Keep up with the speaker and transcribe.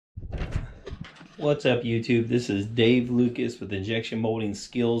What's up, YouTube? This is Dave Lucas with Injection Molding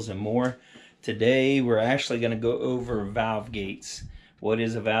Skills and More. Today we're actually going to go over valve gates. What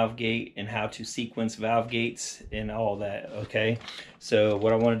is a valve gate and how to sequence valve gates and all that, okay? So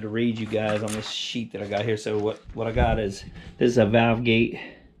what I wanted to read you guys on this sheet that I got here. So what I got is, this is a valve gate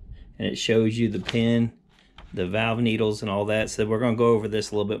and it shows you the pin, the valve needles and all that. So we're going to go over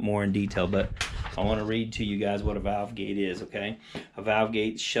this a little bit more in detail, but I want to read to you guys what a valve gate is, okay? A valve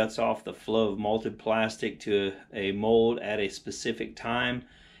gate shuts off the flow of molded plastic to a mold at a specific time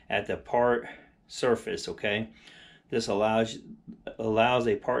at the part surface, okay? This allows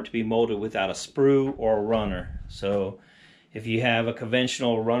a part to be molded without a sprue or a runner. So if you have a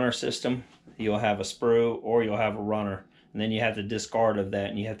conventional runner system, you'll have a sprue or you'll have a runner. And then you have to discard of that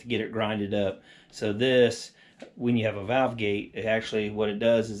and you have to get it grinded up. So this, when you have a valve gate, it actually, what it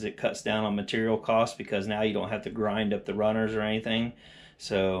does is it cuts down on material costs because now you don't have to grind up the runners or anything.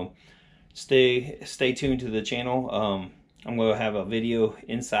 So stay tuned to the channel. I'm going to have a video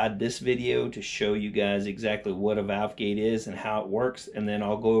inside this video to show you guys exactly what a valve gate is and how it works, and then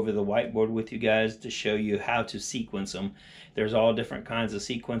I'll go over the whiteboard with you guys to show you how to sequence them. There's all different kinds of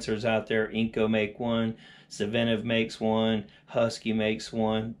sequencers out there. Inco make one, Saventiv makes one, Husky makes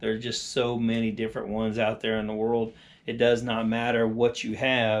one. There's just so many different ones out there in the world. It does not matter what you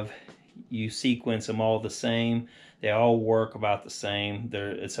have, you sequence them all the same. They all work about the same.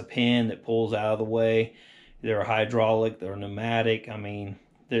 It's a pin that pulls out of the way. They're hydraulic, they're pneumatic. I mean,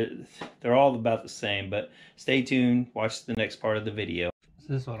 they're all about the same, but stay tuned, watch the next part of the video.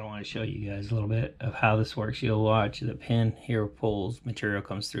 So this is what I want to show you guys a little bit of how this works. You'll watch the pin here pulls, material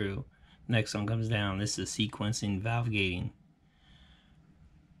comes through, next one comes down. This is sequencing valve gating.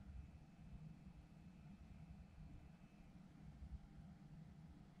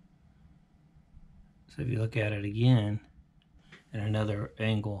 So if you look at it again at another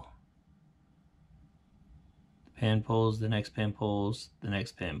angle, pin pulls, the next pin pulls, the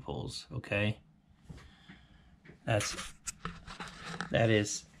next pin pulls, okay? That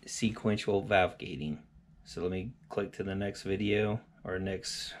is sequential valve gating. So let me click to the next video or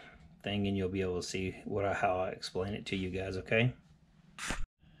next thing and you'll be able to see how I explain it to you guys, okay?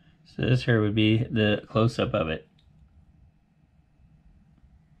 So this here would be the close-up of it.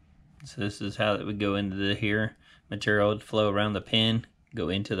 So this is how it would go into the here. Material would flow around the pin, go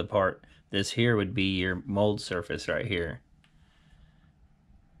into the part. This here would be your mold surface right here.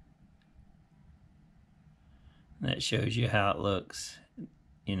 That shows you how it looks.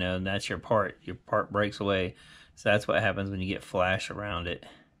 You know, and that's your part. Your part breaks away. So that's what happens when you get flash around it.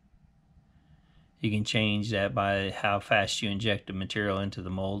 You can change that by how fast you inject the material into the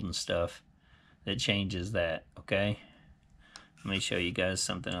mold and stuff. That changes that, okay? Let me show you guys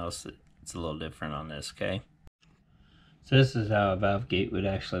something else that's a little different on this, okay? So this is how a valve gate would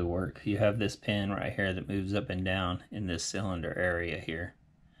actually work. You have this pin right here that moves up and down in this cylinder area here.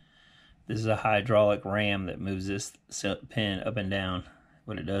 This is a hydraulic ram that moves this pin up and down.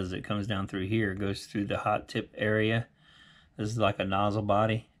 What it does is it comes down through here, goes through the hot tip area. This is like a nozzle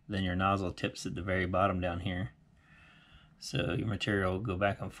body. Then your nozzle tips at the very bottom down here. So your material will go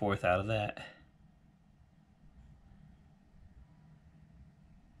back and forth out of that.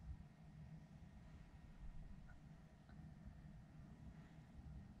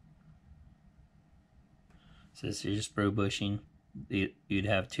 So this is your sprue bushing. You'd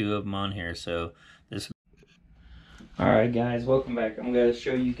have two of them on here. So this. Alright guys, welcome back. I'm going to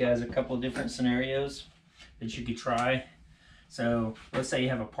show you guys a couple of different scenarios that you could try. So let's say you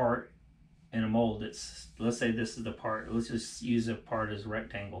have a part in a mold. Let's say this is the part. Let's just use a part as a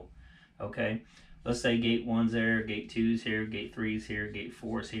rectangle. Okay. Let's say gate 1's there, gate 2's here, gate 3's here, gate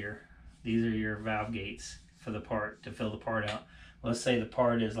 4's here. These are your valve gates for the part, to fill the part out. Let's say the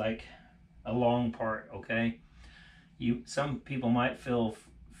part is like a long part, okay? Some people might fill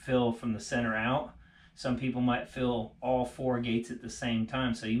from the center out. Some people might fill all 4 gates at the same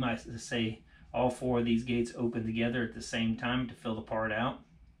time. So you might say all 4 of these gates open together at the same time to fill the part out.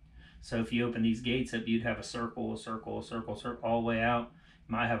 So if you open these gates up, you'd have a circle, a circle, a circle, a circle all the way out.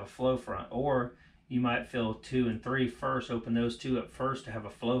 You might have a flow front. Or you might fill 2 and 3 first, open those 2 up first to have a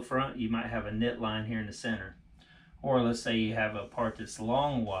flow front. You might have a knit line here in the center. Or let's say you have a part that's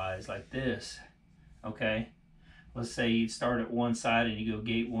longwise like this, okay? Let's say you start at one side and you go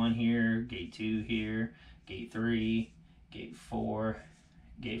gate 1 here, gate 2 here, gate 3, gate 4,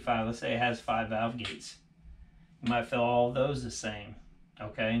 gate 5. Let's say it has 5 valve gates. You might fill all of those the same,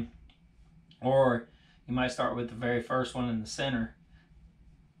 okay? Or you might start with the very first one in the center.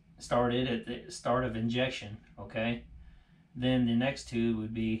 Start it at the start of injection, okay? Then the next 2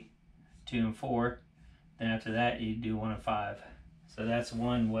 would be 2 and 4. Then after that, you do 1 and 5. So that's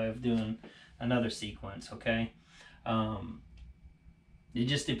one way of doing another sequence, okay? It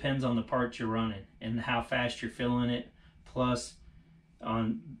just depends on the part you're running and how fast you're filling it, plus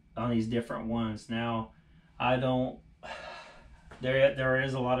on these different ones. Now, I don't, there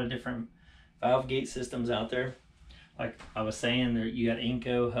is a lot of different valve gate systems out there. Like I was saying, there you got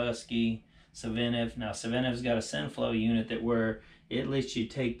Inco, Husky, Savinev. Now Savinev's got a Senflow unit that where it lets you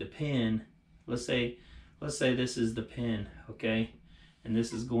take the pin. Let's say this is the pin, okay, and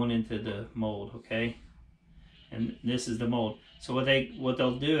this is going into the mold, okay, and this is the mold. So what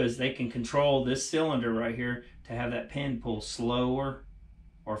they'll do is they can control this cylinder right here to have that pin pull slower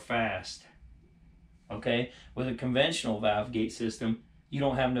or fast. Okay, with a conventional valve gate system, you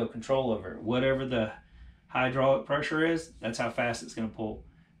don't have no control over it. Whatever the hydraulic pressure is, that's how fast it's going to pull.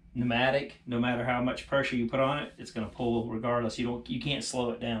 Pneumatic, no matter how much pressure you put on it, it's going to pull regardless. You can't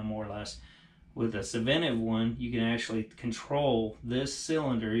slow it down, more or less. With a Savinev one, you can actually control this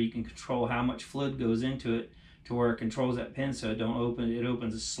cylinder. You can control how much fluid goes into it to where it controls that pin so it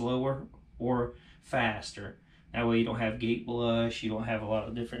opens slower or faster. That way you don't have gate blush, you don't have a lot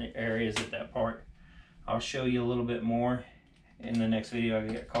of different areas at that part. I'll show you a little bit more in the next video. I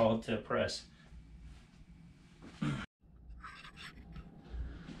get called to press.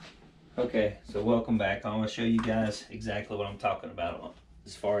 Okay, so welcome back. I'm going to show you guys exactly what I'm talking about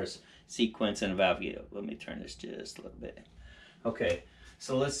as far as sequence and valve gate. Let me turn this just a little bit. Okay,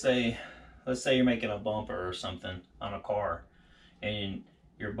 so let's say you're making a bumper or something on a car, and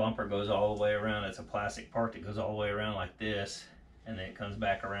your bumper goes all the way around. It's a plastic part that goes all the way around like this, and then it comes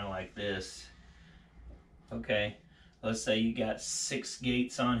back around like this. Okay, let's say you got 6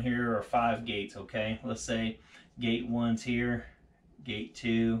 gates on here or 5 gates. Okay, let's say gate 1's here, gate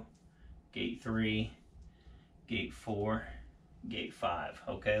 2, gate 3, gate 4, gate 5.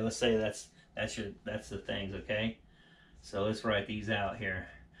 Okay, let's say that's the things. Okay, so let's write these out here.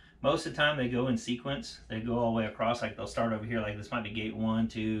 Most of the time they go in sequence. They go all the way across. Like they'll start over here, like this might be gate 1,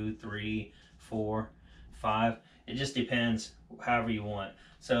 2, 3, 4, 5. It just depends however you want.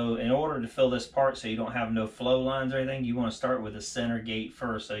 So in order to fill this part so you don't have no flow lines or anything, you want to start with the center gate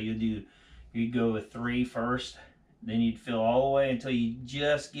first. So you'd go with 3 first, then you'd fill all the way until you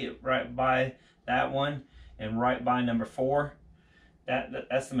just get right by that one and right by number 4.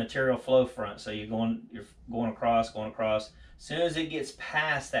 That's the material flow front. So you're going across. As soon as it gets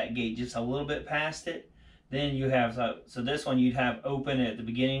past that gate, just a little bit past it, then you have, so this one you'd have open at the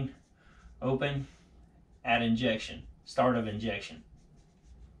beginning, open at injection, start of injection.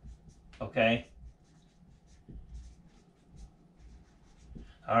 Okay.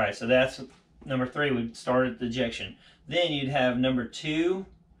 All right, so that's number 3 would start at the ejection. Then you'd have number 2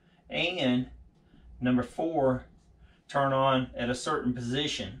 and number 4 turn on at a certain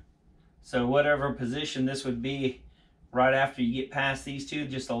position. So whatever position this would be right after you get past these two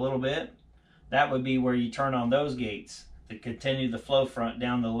just a little bit, that would be where you turn on those gates to continue the flow front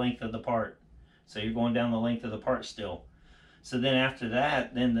down the length of the part. So you're going down the length of the part still. So then after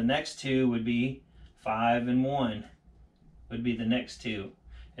that, then the next 2 would be 5 and 1 would be the next 2.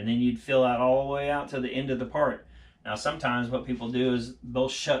 And then you'd fill out all the way out to the end of the part. Now sometimes what people do is they'll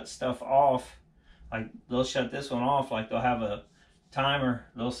shut stuff off. Like they'll shut this one off, like they'll have a timer.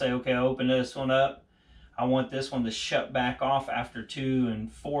 They'll say, okay, I'll open this one up. I want this one to shut back off after 2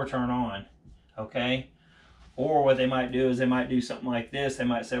 and 4 turn on, okay? Or what they might do is they might do something like this. They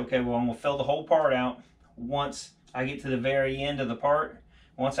might say, okay, well, I'm gonna fill the whole part out. Once I get to the very end of the part,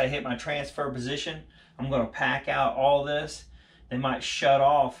 once I hit my transfer position, I'm gonna pack out all this. They might shut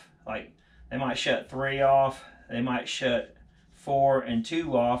off, like they might shut 3 off. They might shut 4 and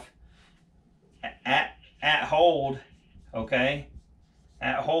 2 off at hold, okay?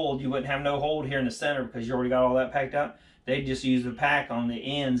 At hold, you wouldn't have no hold here in the center because you already got all that packed out. They just use the pack on the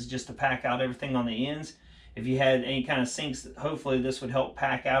ends just to pack out everything on the ends. If you had any kind of sinks, hopefully this would help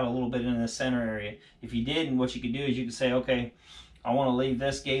pack out a little bit in the center area. If you didn't, what you could do is you could say, okay, I want to leave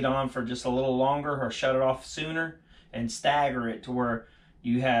this gate on for just a little longer or shut it off sooner and stagger it to where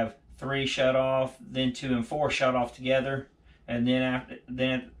you have 3 shut off, then 2 and 4 shut off together, and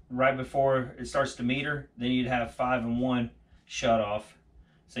then right before it starts to meter, then you'd have 5 and 1 shut off.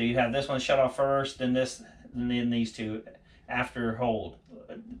 So you'd have this one shut off first, then this, and then these 2 after hold,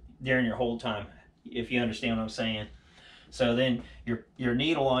 during your hold time, if you understand what I'm saying. So then your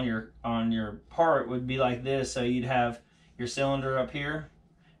needle on your part would be like this. So you'd have your cylinder up here,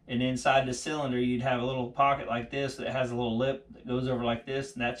 and inside the cylinder you'd have a little pocket like this that has a little lip that goes over like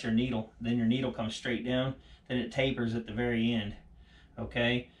this, and that's your needle. Then your needle comes straight down, then it tapers at the very end,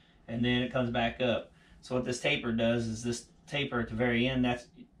 okay, and then it comes back up. So what this taper does is this taper at the very end,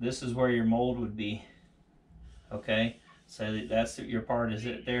 this is where your mold would be, okay. So that's your part is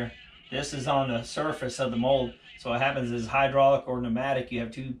it there. This is on the surface of the mold. So what happens is hydraulic or pneumatic, you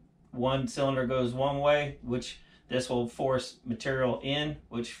have one cylinder goes one way, which this will force material in,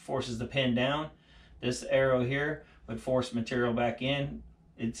 which forces the pin down. This arrow here would force material back in.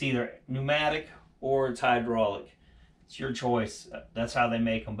 It's either pneumatic or it's hydraulic. It's your choice. That's how they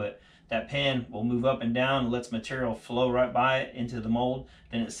make them. But that pin will move up and down and lets material flow right by it into the mold.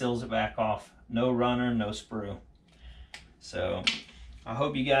 Then it seals it back off. No runner, no sprue. So I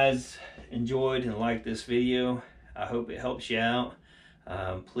hope you guys enjoyed and liked this video. I hope it helps you out.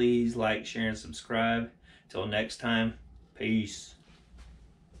 Please like, share, and subscribe. Till next time, peace.